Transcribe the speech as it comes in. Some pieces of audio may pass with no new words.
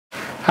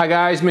Hi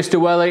guys, Mr.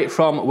 Welly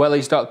from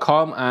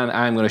wellies.com, and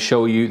I'm going to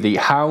show you the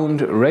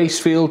Hound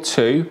Racefield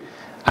 2,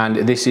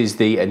 and this is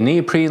the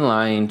neoprene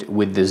lined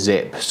with the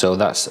zip. So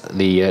that's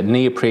the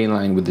neoprene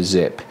lined with the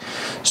zip.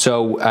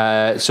 So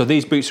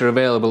these boots are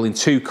available in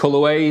two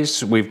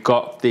colorways. We've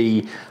got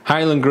the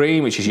Highland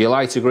green, which is your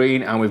lighter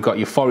green, and we've got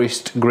your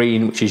forest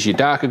green, which is your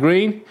darker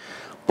green.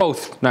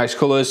 Both nice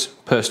colours,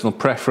 personal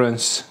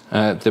preference,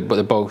 but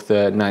they're both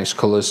nice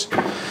colours.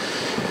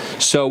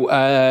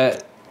 So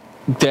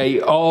they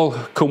all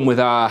come with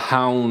our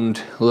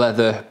Hound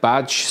leather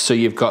badge. So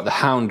you've got the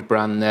Hound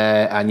brand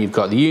there, and you've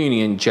got the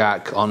Union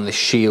Jack on the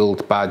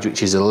shield badge,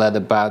 which is a leather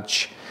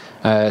badge.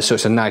 So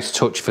it's a nice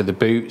touch for the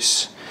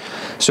boots.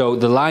 So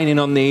the lining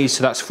on these,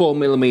 so that's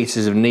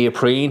 4mm of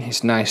neoprene.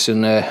 It's nice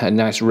and a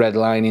nice red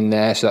lining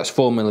there. So that's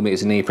 4mm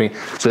of neoprene.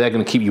 So they're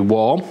going to keep you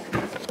warm.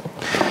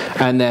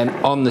 And then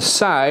on the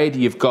side,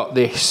 you've got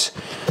this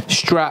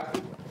strap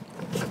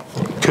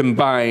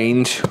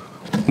combined,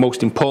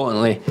 most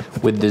importantly,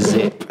 with the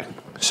zip.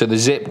 So the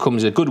zip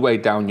comes a good way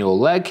down your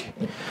leg,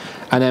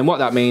 and then what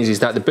that means is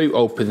that the boot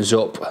opens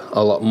up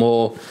a lot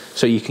more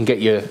so you can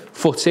get your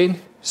foot in.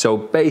 So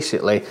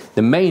basically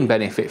the main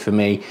benefit for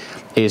me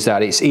is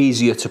that it's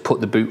easier to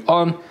put the boot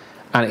on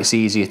and it's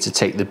easier to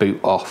take the boot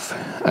off,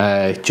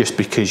 just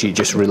because it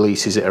just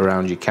releases it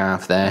around your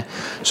calf there.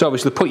 So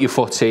obviously put your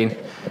foot in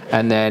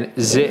and then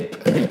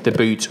zip the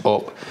boot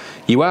up.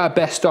 You are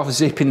best off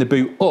zipping the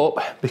boot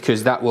up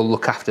because that will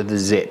look after the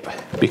zip.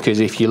 Because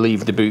if you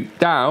leave the boot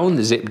down,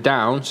 the zip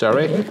down,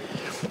 sorry,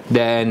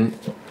 then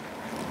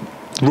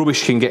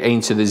rubbish can get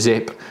into the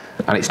zip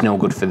and it's no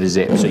good for the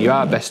zip. So you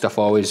are best off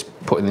always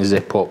putting the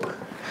zip up.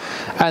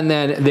 And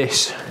then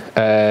this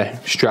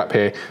strap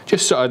here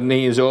just sort of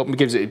knees up and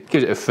gives it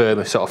a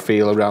firmer sort of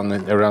feel around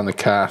the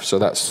calf. So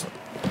that's,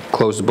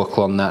 close the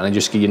buckle on that and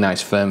just give you a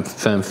nice firm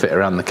fit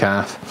around the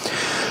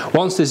calf.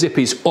 Once the zip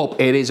is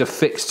up, it is a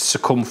fixed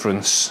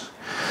circumference.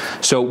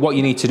 So what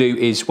you need to do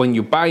is, when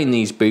you're buying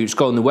these boots,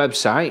 go on the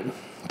website.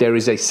 There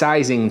is a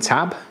sizing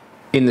tab.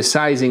 In the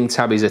sizing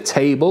tab is a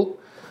table.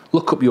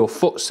 Look up your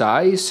foot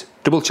size,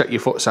 double check your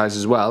foot size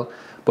as well,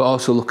 but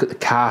also look at the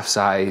calf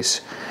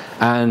size.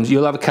 And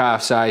you'll have a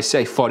calf size,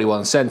 say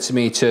 41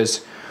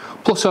 centimeters,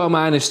 plus or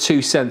minus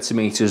 2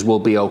 centimeters will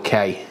be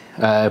okay.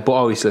 But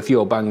obviously if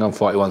you're bang on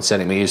 41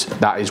 centimeters,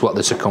 that is what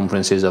the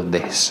circumference is of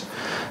this.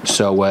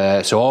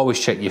 So so always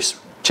check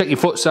your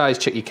foot size,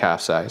 check your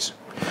calf size.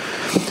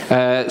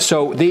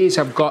 So these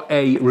have got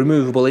a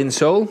removable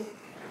insole,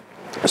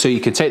 so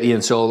you can take the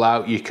insole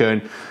out. You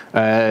can,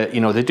 you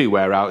know, they do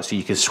wear out, so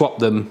you can swap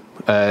them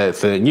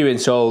for new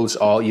insoles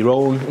or your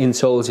own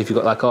insoles if you've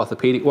got like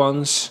orthopedic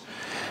ones.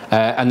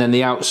 And then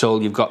the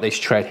outsole, you've got this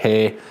tread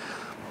here.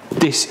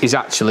 This is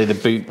actually the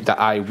boot that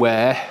I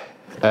wear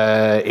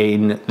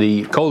in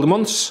the colder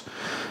months,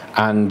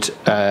 and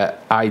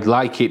I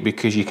like it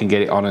because you can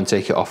get it on and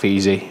take it off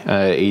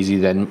easier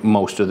than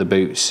most of the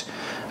boots.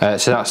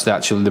 So that's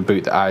actually the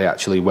boot that I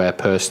actually wear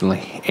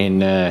personally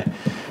in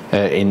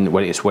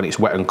when it's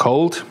wet and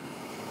cold.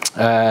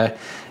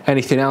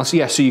 Anything else?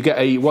 Yeah, so you get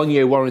a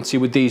 1-year warranty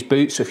with these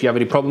boots. So if you have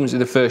any problems in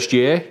the first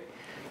year,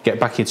 get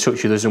back in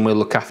touch with us and we'll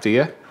look after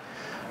you.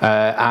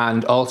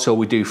 And also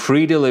we do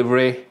free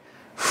delivery,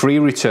 free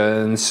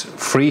returns,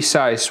 free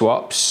size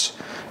swaps.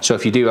 So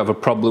if you do have a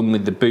problem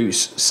with the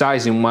boots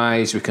sizing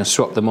wise, we can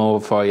swap them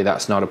over for you.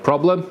 That's not a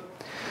problem.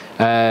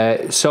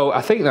 So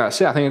I think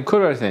that's it. I think I've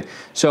covered everything.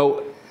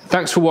 So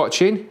thanks for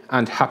watching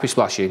and happy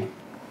splashing.